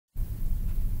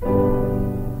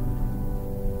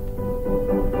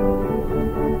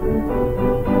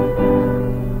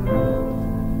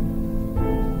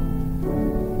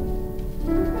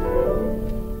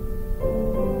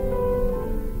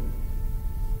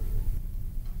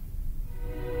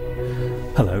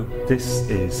This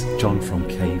is John from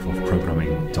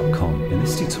caveofprogramming.com. In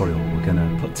this tutorial we're going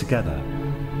to put together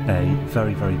a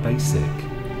very basic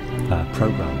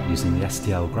program using the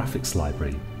STL graphics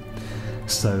library.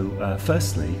 So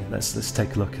firstly let's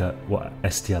take a look at what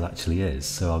STL actually is.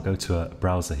 So I'll go to a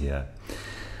browser here.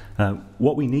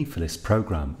 What we need for this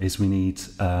program is we need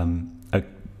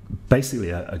basically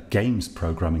a games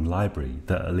programming library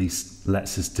that at least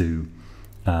lets us do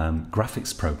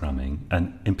graphics programming,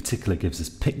 and in particular gives us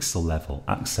pixel level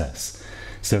access.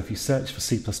 So if you search for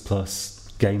C++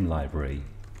 game library,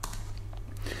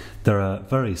 there are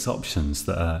various options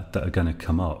that are going to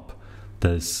come up.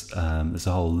 There's a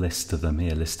whole list of them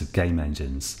here, list of game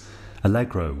engines.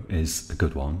 Allegro is a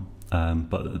good one,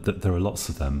 but there are lots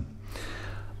of them.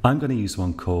 I'm going to use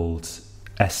one called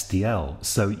STL.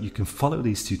 So you can follow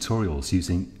these tutorials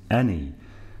using any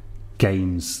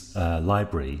games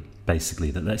library basically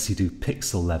that lets you do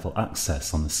pixel level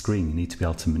access on the screen. You need to be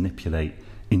able to manipulate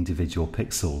individual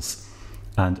pixels.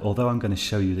 And although I'm going to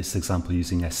show you this example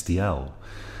using STL,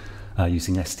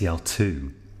 using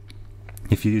STL2,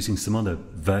 if you're using some other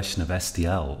version of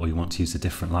STL or you want to use a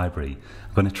different library,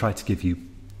 I'm going to try to give you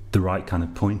the right kind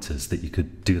of pointers that you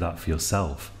could do that for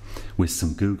yourself with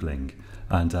some Googling.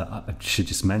 And I should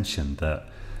just mention that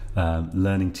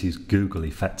learning to use Google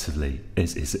effectively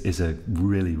is a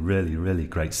really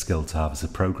great skill to have as a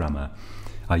programmer.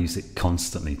 I use it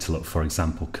constantly to look for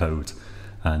example code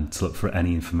and to look for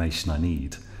any information I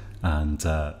need. And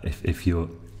if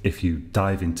you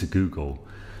dive into Google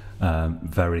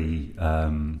very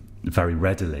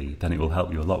readily, then it will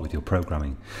help you a lot with your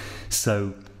programming.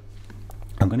 So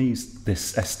I'm going to use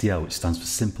this STL, which stands for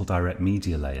Simple Direct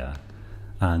Media Layer,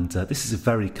 and this is a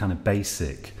very kind of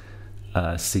basic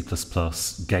C++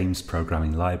 games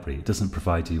programming library. It doesn't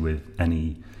provide you with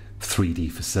any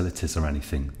 3D facilities or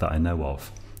anything that I know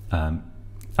of.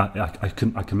 I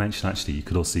can mention actually you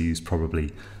could also use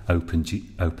probably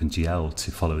OpenGL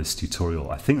to follow this tutorial.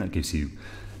 I think that gives you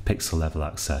pixel level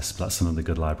access, but that's another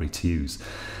good library to use.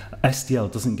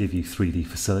 STL doesn't give you 3D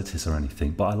facilities or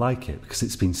anything, but I like it because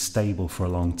it's been stable for a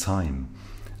long time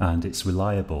and it's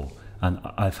reliable, and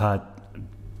I've had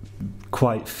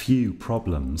quite few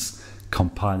problems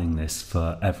compiling this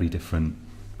for every different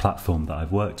platform that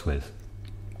I've worked with.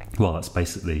 Well, that's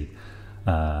basically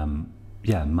Mac,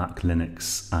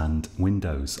 Linux and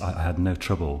Windows. I had no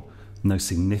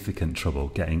significant trouble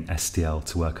getting STL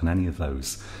to work on any of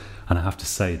those. And I have to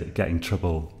say that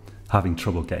having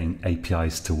trouble getting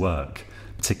APIs to work,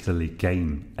 particularly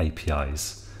game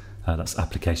APIs, that's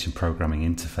application programming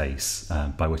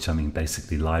interface, by which I mean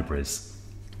basically libraries,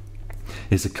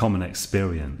 is a common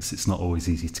experience. It's not always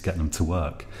easy to get them to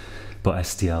work, but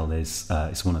STL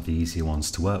is one of the easier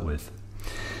ones to work with.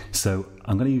 So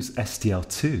I'm going to use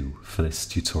STL2 for this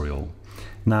tutorial.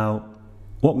 Now,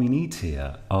 what we need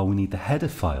here we need the header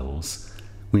files,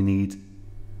 we need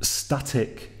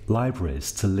static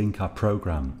libraries to link our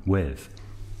program with,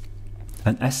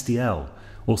 and STL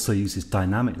also uses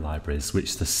dynamic libraries,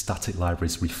 which the static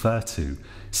libraries refer to.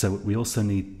 So we also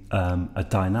need a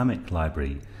dynamic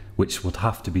library which would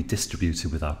have to be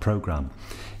distributed with our program.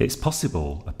 It's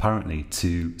possible, apparently,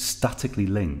 to statically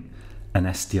link an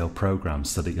STL program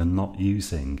so that you're not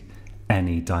using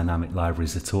any dynamic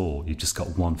libraries at all. You've just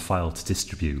got one file to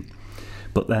distribute.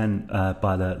 But then,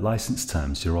 by the license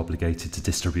terms, you're obligated to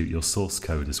distribute your source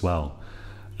code as well.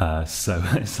 So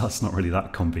that's not really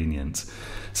that convenient.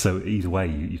 So either way,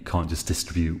 you can't just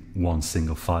distribute one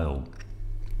single file.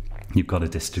 You've got to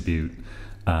distribute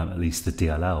at least the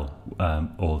DLL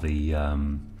or the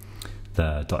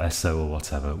 .so or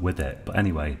whatever with it. But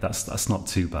anyway, that's not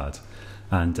too bad.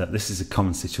 And this is a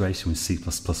common situation with C++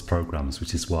 programs,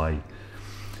 which is why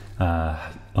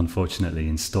unfortunately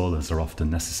installers are often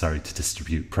necessary to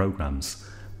distribute programs.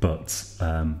 But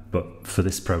for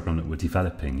this program that we're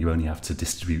developing, you only have to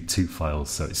distribute 2 files,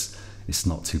 so it's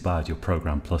not too bad, your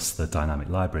program plus the dynamic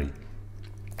library.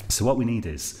 So what we need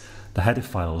is the header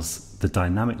files, the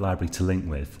dynamic library to link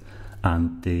with,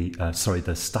 and the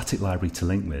static library to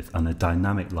link with, and the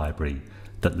dynamic library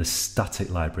that the static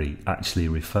library actually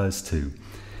refers to.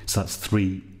 So that's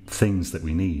 3 things that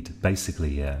we need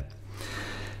basically here.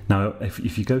 Now,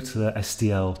 if you go to the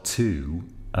STL2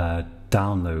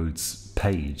 downloads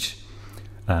page,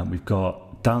 we've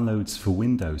got downloads for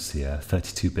Windows here,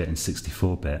 32-bit and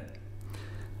 64-bit.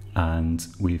 And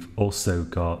we've also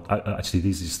got, actually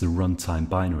these are just the runtime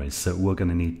binaries, so we're going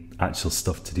to need actual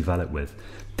stuff to develop with.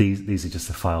 These are just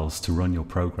the files to run your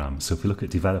program. So if we look at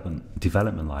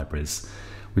development libraries,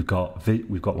 we've got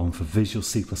one for Visual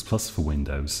C++ for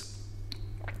Windows.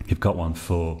 You've got one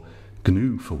for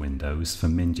GNU for Windows, for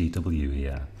MinGW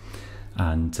here.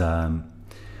 And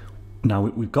Now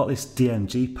we've got this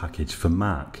DMG package for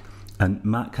Mac, and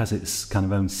Mac has its kind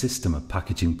of own system of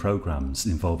packaging programs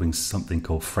involving something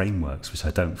called frameworks, which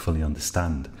I don't fully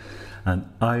understand. And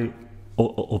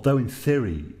although in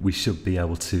theory we should be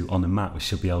able to, on a Mac, we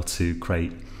should be able to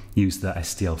use the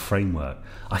SDL framework,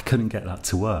 I couldn't get that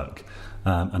to work.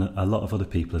 And a lot of other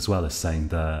people as well are saying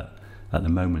that at the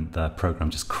moment their program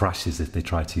just crashes if they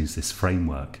try to use this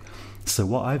framework. So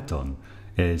what I've done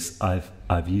is I've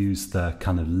used the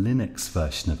kind of Linux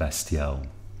version of SDL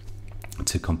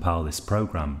to compile this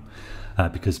program,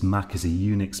 because Mac is a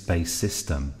Unix-based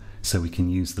system, so we can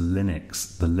use the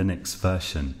Linux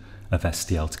version of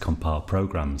SDL to compile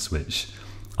programs, which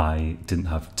I didn't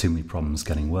have too many problems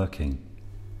getting working.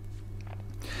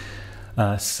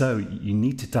 So you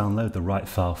need to download the right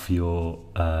file for your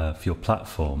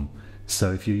platform.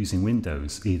 So if you're using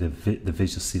Windows, either the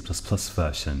Visual C++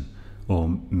 version or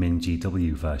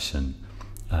MinGW version,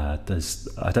 I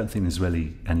don't think there's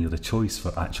really any other choice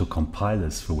for actual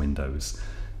compilers for Windows.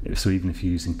 So even if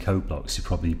you're using code blocks, you're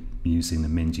probably using the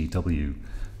MinGW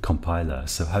compiler.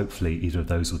 So hopefully either of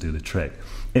those will do the trick.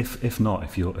 If not,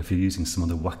 if you're using some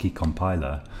other wacky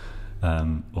compiler,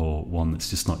 or one that's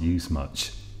just not used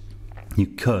much, you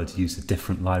could use a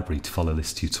different library to follow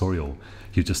this tutorial.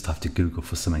 You just have to Google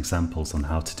for some examples on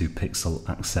how to do pixel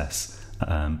access,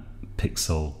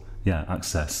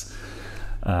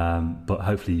 but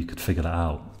hopefully you could figure that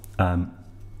out.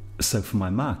 So for my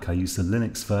Mac, I use the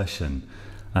Linux version,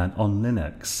 and on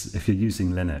Linux, if you're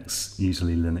using Linux,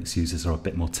 usually Linux users are a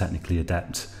bit more technically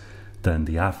adept than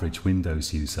the average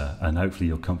Windows user, and hopefully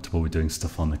you're comfortable with doing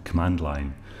stuff on the command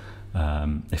line.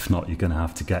 If not, you're going to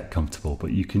have to get comfortable,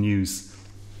 but you can use,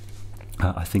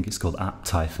 I think it's called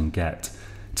apt-get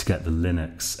to get the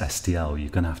Linux SDL. You're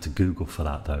going to have to Google for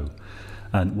that though.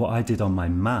 And what I did on my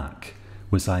Mac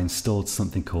was I installed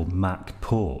something called Mac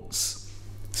Ports.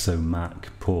 So Mac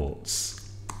Ports.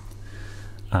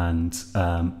 And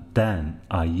then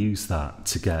I used that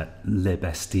to get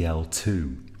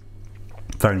libSDL2.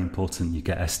 Very important you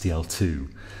get SDL2.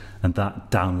 And that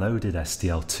downloaded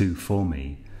SDL2 for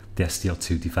me, the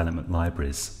SDL2 development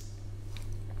libraries,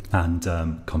 and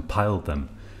compiled them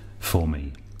for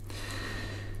me.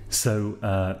 So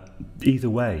either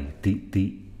way,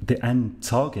 the end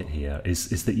target here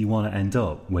is that you want to end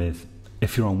up with,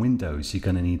 if you're on Windows, you're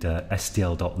going to need a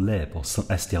SDL.lib or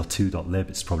SDL2.lib,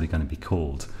 it's probably going to be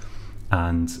called,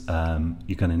 and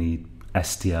you're going to need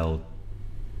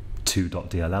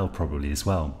SDL2.dll probably as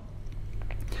well.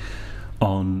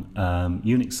 On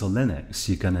Unix or Linux,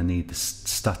 you're going to need the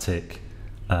static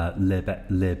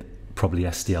lib, probably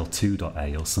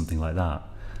SDL2.a or something like that.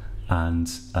 And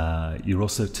you're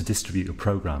also, to distribute your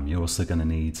program, you're also going to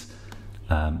need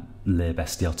lib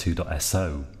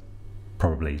SDL2.so,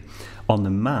 probably. On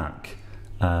the Mac,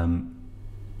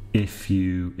 if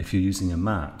you're using a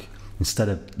Mac, instead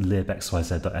of lib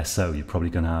xyz.so, you're probably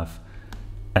going to have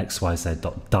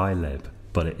xyz.dylib,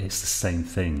 but it's the same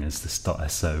thing as the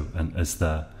 .so and as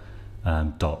the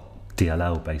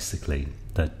 .dll, basically.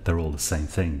 They're all the same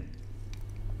thing.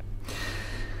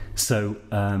 So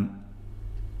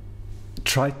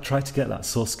try to get that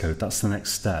source code. That's the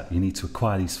next step. You need to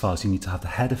acquire these files. You need to have the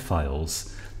header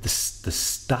files, the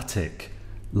static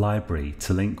library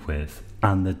to link with,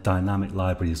 and the dynamic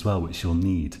library as well, which you'll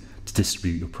need to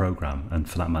distribute your program, and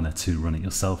for that matter to run it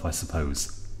yourself, I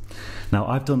suppose. Now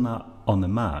I've done that on the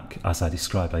Mac. As I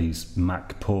described, I used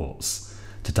Mac Ports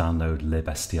to download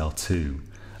libSDL2,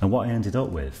 and what I ended up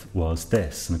with was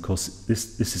this. And of course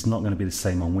this is not going to be the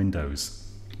same on Windows,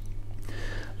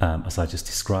 as I just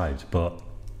described. But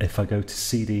if I go to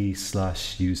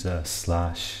cd/user/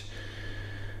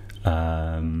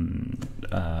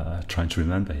 trying to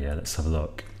remember here, let's have a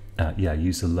look.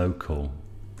 User local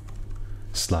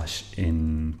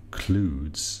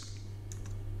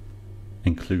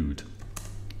 /include,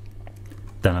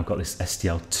 then I've got this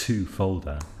SDL2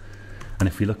 folder, and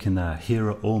if we look in there, here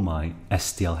are all my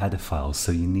SDL header files.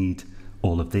 So you need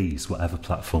all of these, whatever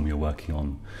platform you're working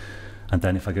on. And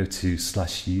then if I go to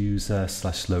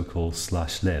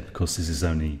 /user/local/lib, of course this is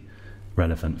only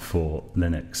relevant for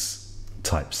Linux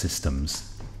type systems,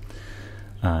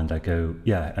 and I go,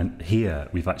 and here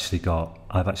I've actually got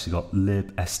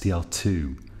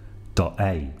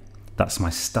libSDL2.a. That's my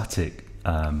static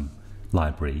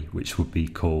library, which would be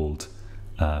called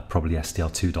probably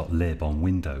SDL2.lib on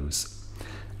Windows.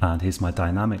 And here's my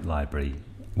dynamic library,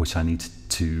 which I need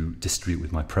to distribute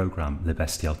with my program,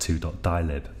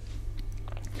 libSDL2.dylib.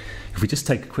 If we just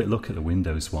take a quick look at the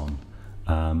Windows one,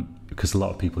 because a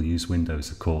lot of people use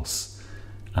Windows, of course,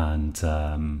 and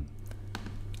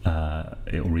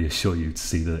it will reassure you to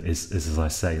see that it is as I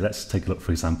say. Let's take a look,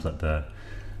 for example, at the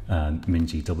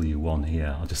MinGW1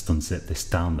 here. I'll just unzip this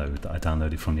download that I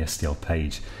downloaded from the SDL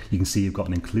page. You can see you've got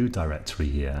an include directory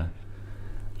here,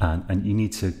 and you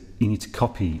need to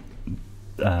copy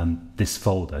this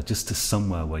folder just to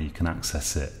somewhere where you can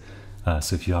access it.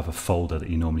 So if you have a folder that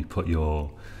you normally put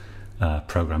your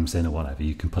programs in or whatever,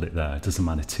 you can put it there. It doesn't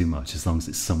matter too much as long as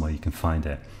it's somewhere you can find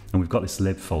it. And we've got this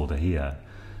lib folder here.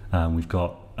 We've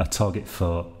got a target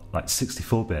for like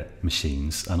 64-bit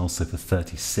machines and also for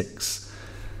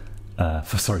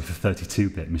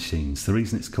 32-bit machines. The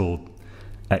reason it's called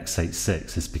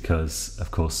x86 is because,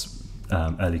 of course,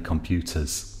 early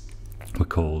computers were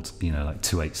called, like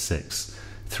 286,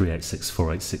 386,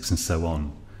 486, and so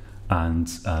on, and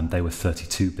they were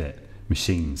 32-bit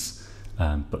machines.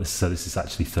 So this is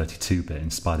actually 32-bit in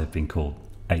spite of being called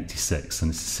 86,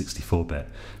 and this is 64-bit.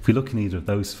 If we look in either of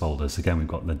those folders, again, we've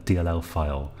got the DLL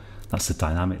file. That's the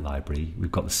dynamic library.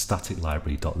 We've got the static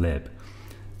library.lib,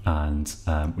 and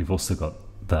we've also got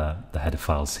the header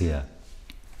files here.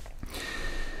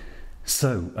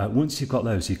 So once you've got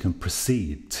those, you can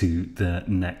proceed to the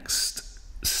next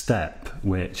step,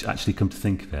 which, actually, come to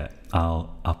think of it,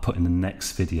 I'll put in the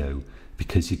next video,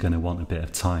 because you're going to want a bit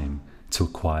of time to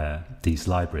acquire these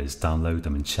libraries, download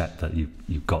them, and check that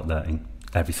you've got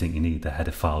everything you need, the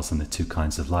header files and the two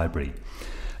kinds of library,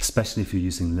 especially if you're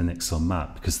using Linux or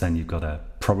Mac, because then you've got to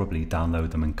probably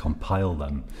download them and compile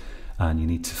them, and you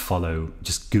need to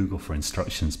just Google for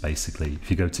instructions, basically. If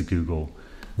you go to Google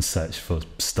and search for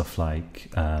stuff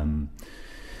like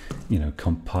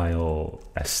compile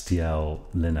SDL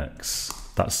Linux,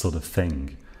 that sort of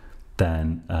thing,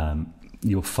 then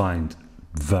you'll find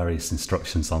various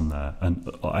instructions on there. And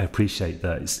I appreciate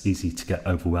that it's easy to get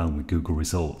overwhelmed with Google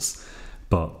results,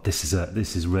 but this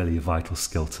is really a vital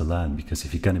skill to learn, because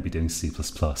if you're going to be doing C++,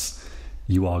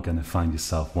 you are going to find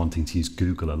yourself wanting to use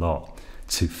Google a lot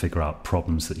to figure out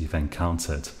problems that you've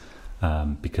encountered,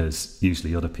 because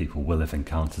usually other people will have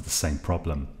encountered the same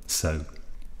problem. So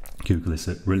Google is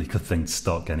a really good thing to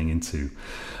start getting into.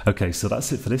 Okay, so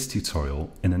that's it for this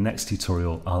tutorial. In the next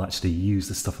tutorial, I'll actually use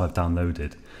the stuff I've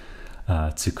downloaded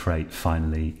to create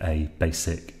finally a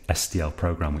basic SDL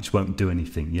program, which won't do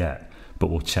anything yet, but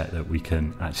we'll check that we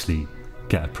can actually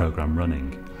get a program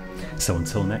running. So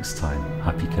until next time,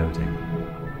 happy coding.